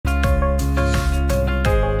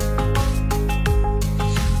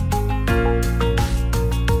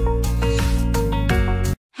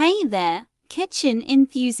there, kitchen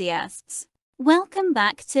enthusiasts! Welcome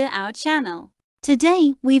back to our channel.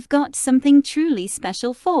 Today, we've got something truly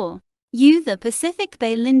special for you, the Pacific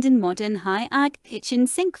Bay Linden Modern High-Arc Kitchen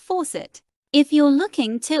Sink Faucet. If you're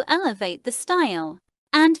looking to elevate the style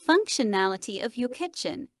and functionality of your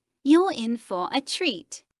kitchen, you're in for a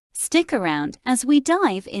treat. Stick around as we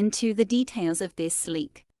dive into the details of this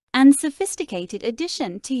sleek and sophisticated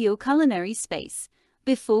addition to your culinary space.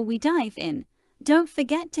 Before we dive in, don't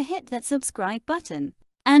forget to hit that subscribe button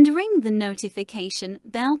and ring the notification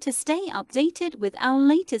bell to stay updated with our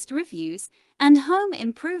latest reviews and home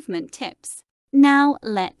improvement tips. Now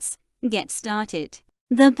let's get started.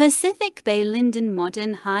 The Pacific Bay Linden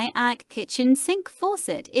Modern High-Arc Kitchen Sink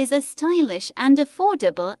Faucet is a stylish and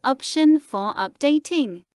affordable option for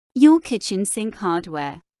updating your kitchen sink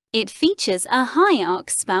hardware. It features a high-arc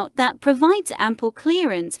spout that provides ample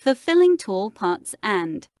clearance for filling tall pots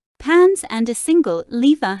and pans and a single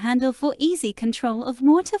lever handle for easy control of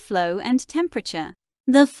water flow and temperature.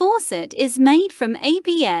 The faucet is made from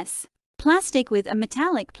ABS plastic with a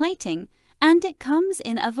metallic plating, and it comes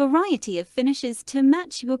in a variety of finishes to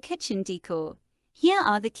match your kitchen decor. Here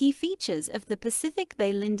are the key features of the Pacific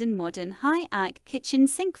Bay Linden Modern High-Arc Kitchen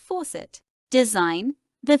Sink Faucet. Design.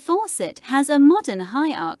 The faucet has a modern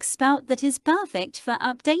high-arc spout that is perfect for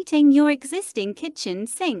updating your existing kitchen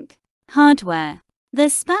sink. Hardware. The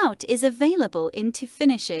spout is available in two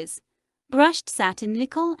finishes: brushed satin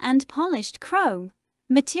nickel and polished chrome.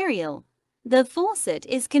 Material. The faucet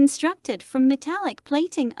is constructed from metallic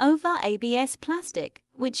plating over ABS plastic,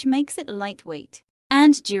 which makes it lightweight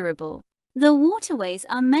and durable. The waterways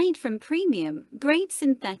are made from premium-grade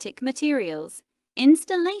synthetic materials.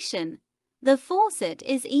 Installation. The faucet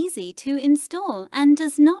is easy to install and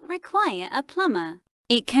does not require a plumber.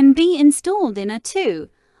 It can be installed in a 2-hole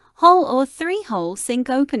or 3-hole sink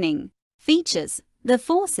opening. Features. The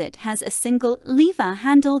faucet has a single lever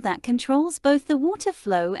handle that controls both the water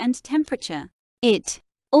flow and temperature. It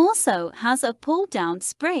also has a pull-down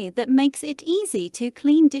spray that makes it easy to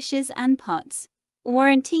clean dishes and pots.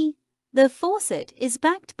 Warranty. The faucet is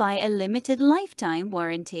backed by a limited lifetime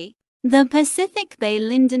warranty. The Pacific Bay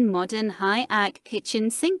Linden Modern High-Arc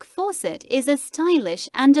Kitchen Sink Faucet is a stylish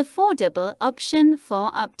and affordable option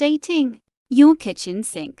for updating your kitchen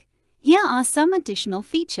sink. Here are some additional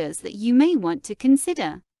features that you may want to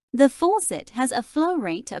consider. The faucet has a flow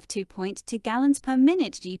rate of 2.2 gallons per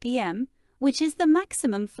minute GPM, which is the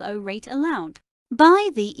maximum flow rate allowed by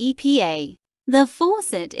the EPA. The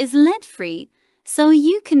faucet is lead-free, so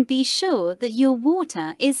you can be sure that your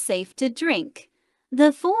water is safe to drink.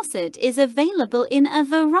 The faucet is available in a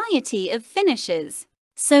variety of finishes,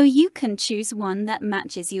 so you can choose one that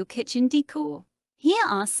matches your kitchen decor. Here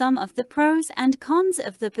are some of the pros and cons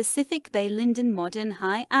of the Pacific Bay Linden Modern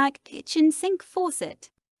High-Arc Kitchen Sink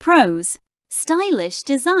Faucet. Pros: stylish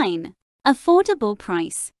design, affordable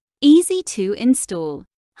price, easy to install.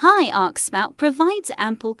 High-arc spout provides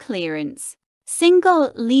ample clearance.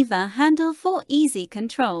 Single lever handle for easy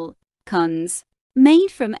control. Cons: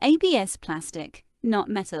 made from ABS plastic, not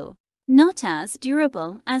metal. Not as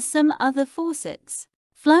durable as some other faucets.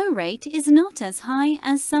 Flow rate is not as high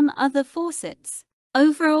as some other faucets.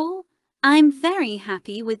 Overall, I'm very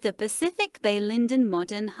happy with the Pacific Bay Linden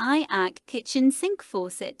Modern High-Arc Kitchen Sink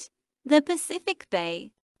Faucet. The Pacific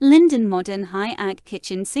Bay Linden Modern High-Arc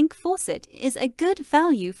Kitchen Sink Faucet is a good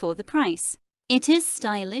value for the price. It is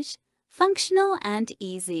stylish, functional and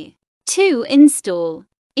easy to install.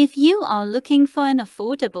 If you are looking for an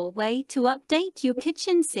affordable way to update your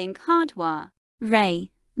kitchen sink hardware,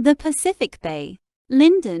 the Pacific Bay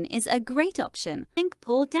Linden is a great option. Sink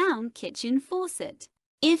pull-down kitchen faucet.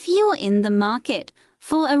 If you're in the market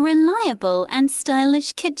for a reliable and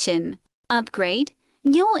stylish kitchen upgrade,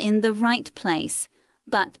 you're in the right place.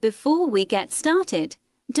 But before we get started,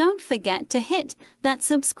 don't forget to hit that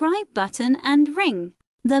subscribe button and ring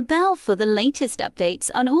the bell for the latest updates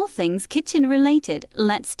on all things kitchen related.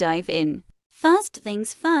 Let's dive in. First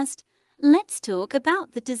things first, let's talk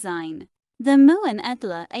about the design. The Moen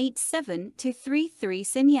Edler 87-33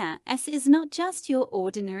 Senior S is not just your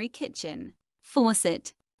ordinary kitchen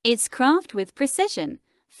faucet. It's crafted with precision,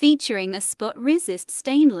 featuring a spot-resist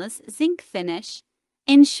stainless zinc finish,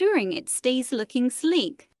 ensuring it stays looking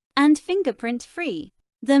sleek and fingerprint-free.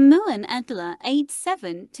 The Moen Edler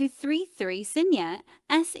 87-33 Senior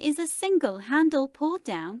S is a single-handle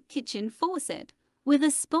pull-down kitchen faucet with a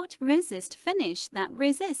spot-resist finish that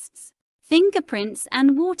resists fingerprints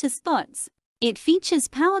and water spots. It features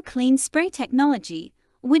Power Clean Spray technology,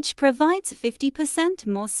 which provides 50%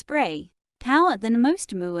 more spray power than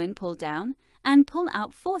most Moen pull-down and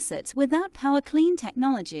pull-out faucets without Power Clean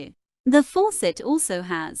technology. The faucet also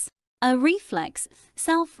has a reflex,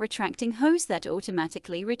 self-retracting hose that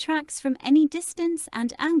automatically retracts from any distance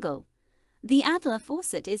and angle. The Adler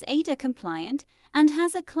faucet is ADA compliant and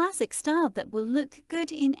has a classic style that will look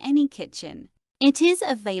good in any kitchen. It is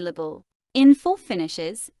available in 4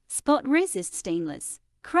 finishes: spot resist stainless,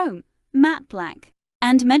 chrome, matte black,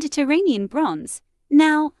 and Mediterranean bronze.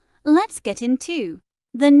 Now, let's get into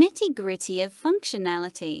the nitty-gritty of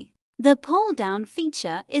functionality. The pull-down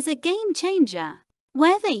feature is a game changer.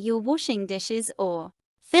 Whether you're washing dishes or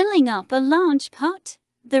filling up a large pot,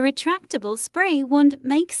 the retractable spray wand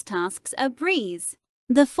makes tasks a breeze.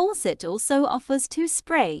 The faucet also offers 2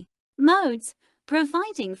 spray modes,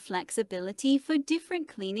 providing flexibility for different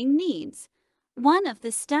cleaning needs. One of the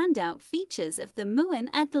standout features of the Moen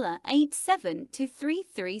Adler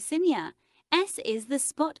 87-33 Senior S is the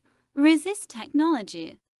spot resist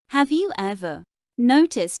technology. Have you ever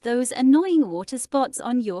noticed those annoying water spots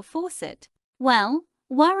on your faucet? Well,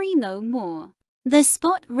 worry no more. The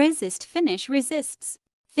spot resist finish resists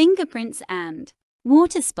fingerprints and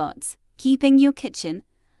water spots, keeping your kitchen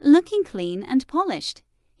looking clean and polished.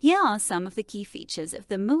 Here are some of the key features of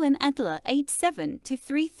the Moen Adler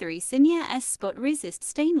 87-33 Senior S Spot Resist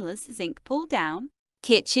Stainless Zinc Pull Down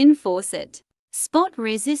Kitchen Faucet. Spot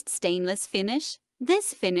Resist Stainless Finish.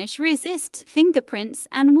 This finish resists fingerprints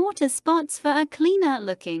and water spots for a cleaner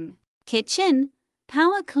looking kitchen.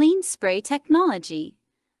 Power Clean Spray Technology.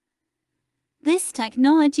 This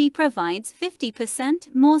technology provides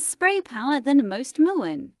 50% more spray power than most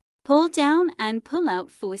Moen pull-down and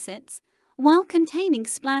pull-out faucets, while containing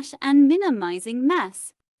splash and minimizing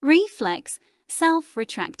mess. Reflex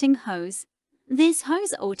self-retracting hose. This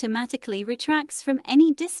hose automatically retracts from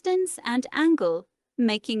any distance and angle,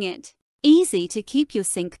 making it easy to keep your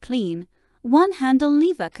sink clean. One-handle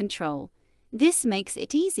lever control. This makes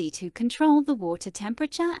it easy to control the water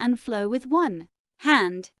temperature and flow with one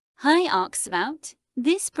hand. High arc spout.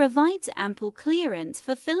 This provides ample clearance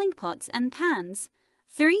for filling pots and pans.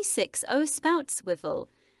 360 spout swivel.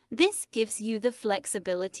 This gives you the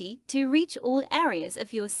flexibility to reach all areas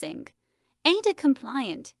of your sink. ADA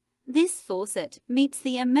compliant. This faucet meets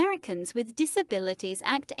the Americans with Disabilities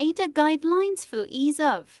Act ADA guidelines for ease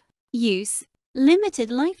of use.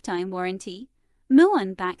 Limited lifetime warranty.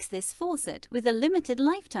 Moen backs this faucet with a limited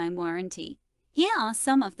lifetime warranty. Here are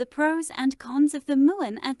some of the pros and cons of the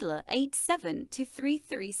Moen Adler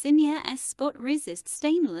 87-33 Senior S Spot Resist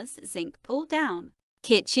Stainless Zinc Pull Down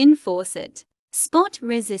Kitchen Faucet. Spot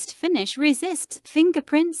Resist Finish resists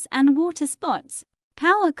fingerprints and water spots.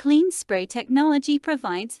 Power Clean Spray Technology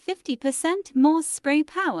provides 50% more spray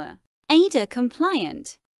power. ADA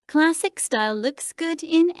compliant. Classic style looks good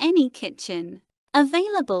in any kitchen.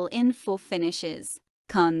 Available in 4 finishes.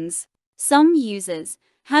 Cons. Some users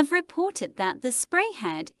have reported that the spray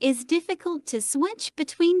head is difficult to switch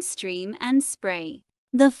between stream and spray.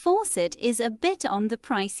 The faucet is a bit on the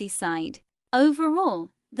pricey side. Overall,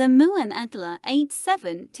 the Moen Adler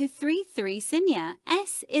 87-33 Senior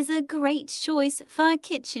S is a great choice for a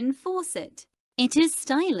kitchen faucet. It is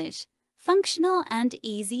stylish, functional and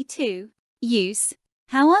easy to use.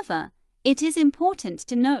 However, it is important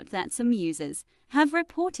to note that some users have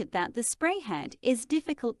reported that the spray head is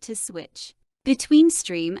difficult to switch between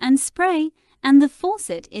stream and spray, and the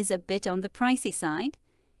faucet is a bit on the pricey side.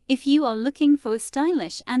 If you are looking for a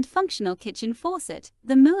stylish and functional kitchen faucet,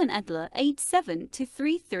 the Moen Adler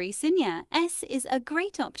 87-33 Senior S is a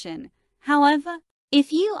great option. However,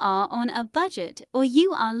 if you are on a budget or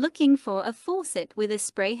you are looking for a faucet with a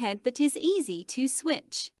spray head that is easy to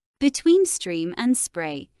switch between stream and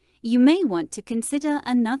spray, you may want to consider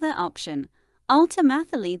another option.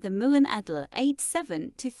 Ultimately, the Moen Adler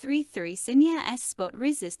 87-33 Senior S Spot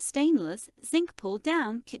Resist Stainless Zinc Pull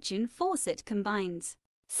Down Kitchen Faucet combines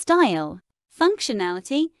style,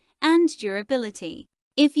 functionality, and durability.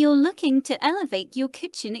 If you're looking to elevate your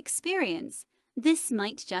kitchen experience, this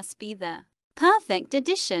might just be the perfect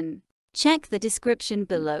addition. Check the description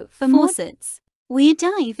below for more faucets. We're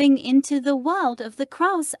diving into the world of the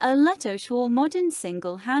Kraus Electroschwall Modern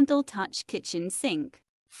Single-Handle Touch Kitchen Sink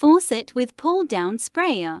Faucet with Pull-Down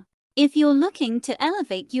Sprayer. If you're looking to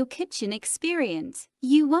elevate your kitchen experience,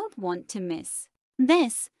 you won't want to miss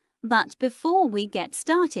this. But before we get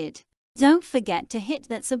started, don't forget to hit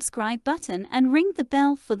that subscribe button and ring the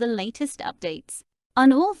bell for the latest updates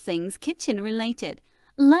on all things kitchen related.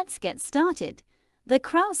 Let's get started. The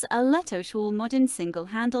Kraus Electroschwall Modern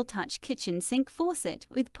Single-Handle Touch Kitchen Sink Faucet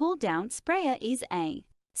with Pull-Down Sprayer is a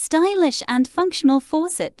stylish and functional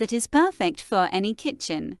faucet that is perfect for any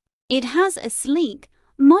kitchen. It has a sleek,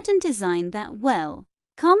 modern design that will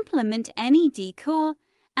complement any decor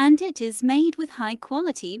and it is made with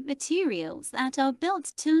high-quality materials that are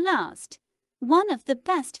built to last. One of the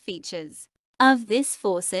best features of this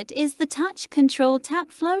faucet is the touch control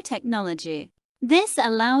tap flow technology. This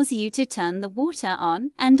allows you to turn the water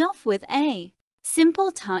on and off with a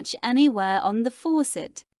simple touch anywhere on the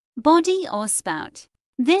faucet, body or spout.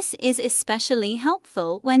 This is especially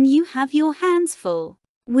helpful when you have your hands full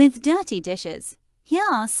with dirty dishes. Here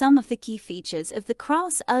are some of the key features of the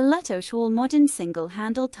Kraus Electroschwall Modern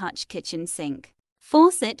Single-Handle Touch Kitchen Sink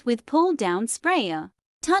Faucet with pull-down sprayer.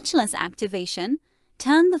 Touchless activation.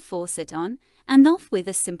 Turn the faucet on and off with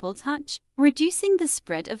a simple touch, reducing the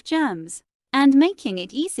spread of germs and making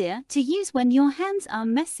it easier to use when your hands are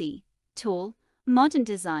messy. Tall, modern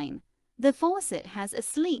design. The faucet has a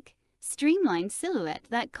sleek, streamlined silhouette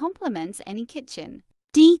that complements any kitchen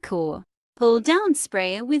decor. Pull-down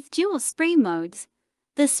sprayer with dual spray modes.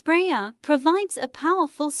 The sprayer provides a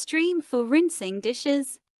powerful stream for rinsing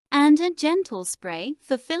dishes and a gentle spray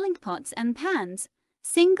for filling pots and pans.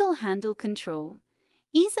 Single handle control.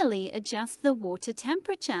 Easily adjust the water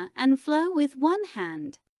temperature and flow with one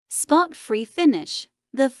hand. Spot-free finish.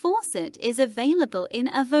 The faucet is available in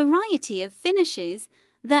a variety of finishes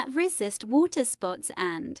that resist water spots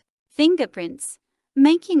and fingerprints,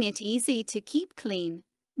 making it easy to keep clean.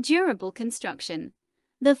 Durable construction.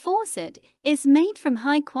 The faucet is made from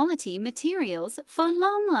high-quality materials for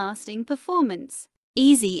long-lasting performance.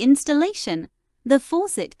 Easy installation. The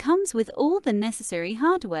faucet comes with all the necessary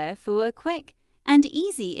hardware for a quick and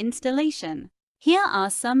easy installation. Here are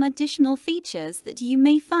some additional features that you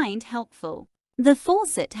may find helpful. The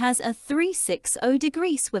faucet has a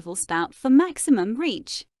 360-degree swivel spout for maximum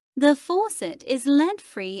reach. The faucet is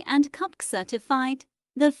lead-free and CUP certified.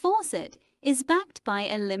 The faucet is backed by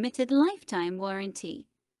a limited lifetime warranty.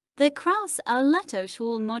 The Kraus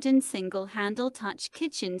Electroschwall Modern Single-Handle Touch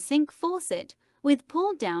Kitchen Sink Faucet with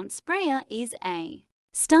pull-down sprayer is a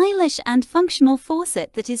stylish and functional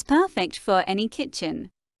faucet that is perfect for any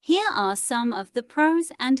kitchen. Here are some of the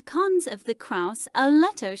pros and cons of the Kraus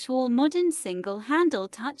Electroschwall Modern Single-Handle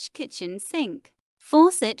Touch Kitchen Sink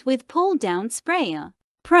Faucet with pull-down sprayer.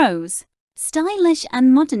 Pros: stylish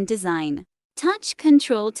and modern design. Touch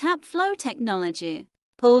control tap flow technology.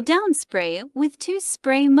 Pull-down sprayer with 2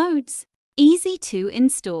 spray modes. Easy to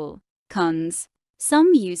install. Cons: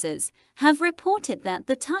 some users have reported that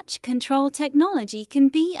the touch control technology can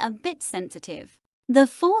be a bit sensitive. The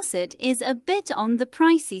faucet is a bit on the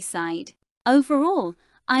pricey side. Overall,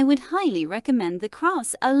 I would highly recommend the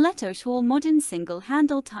Kraus Electroschwall Modern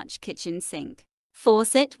Single-Handle Touch Kitchen Sink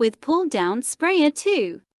Faucet with pull-down sprayer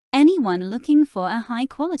too. Anyone looking for a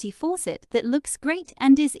high-quality faucet that looks great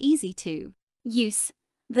and is easy to use.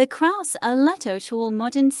 The Kraus Electroschwall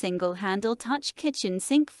Modern Single-Handle Touch Kitchen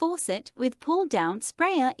Sink Faucet with pull-down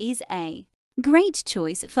sprayer is a great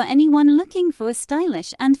choice for anyone looking for a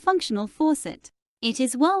stylish and functional faucet. It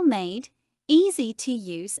is well made, easy to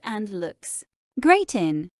use and looks great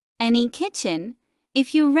in any kitchen.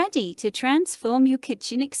 If you're ready to transform your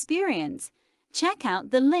kitchen experience, check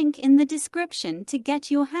out the link in the description to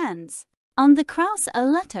get your hands on the Kraus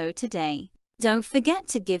Electro today. Don't forget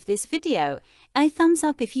to give this video a thumbs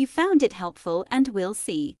up if you found it helpful, and we'll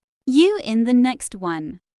see you in the next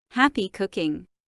one. Happy cooking!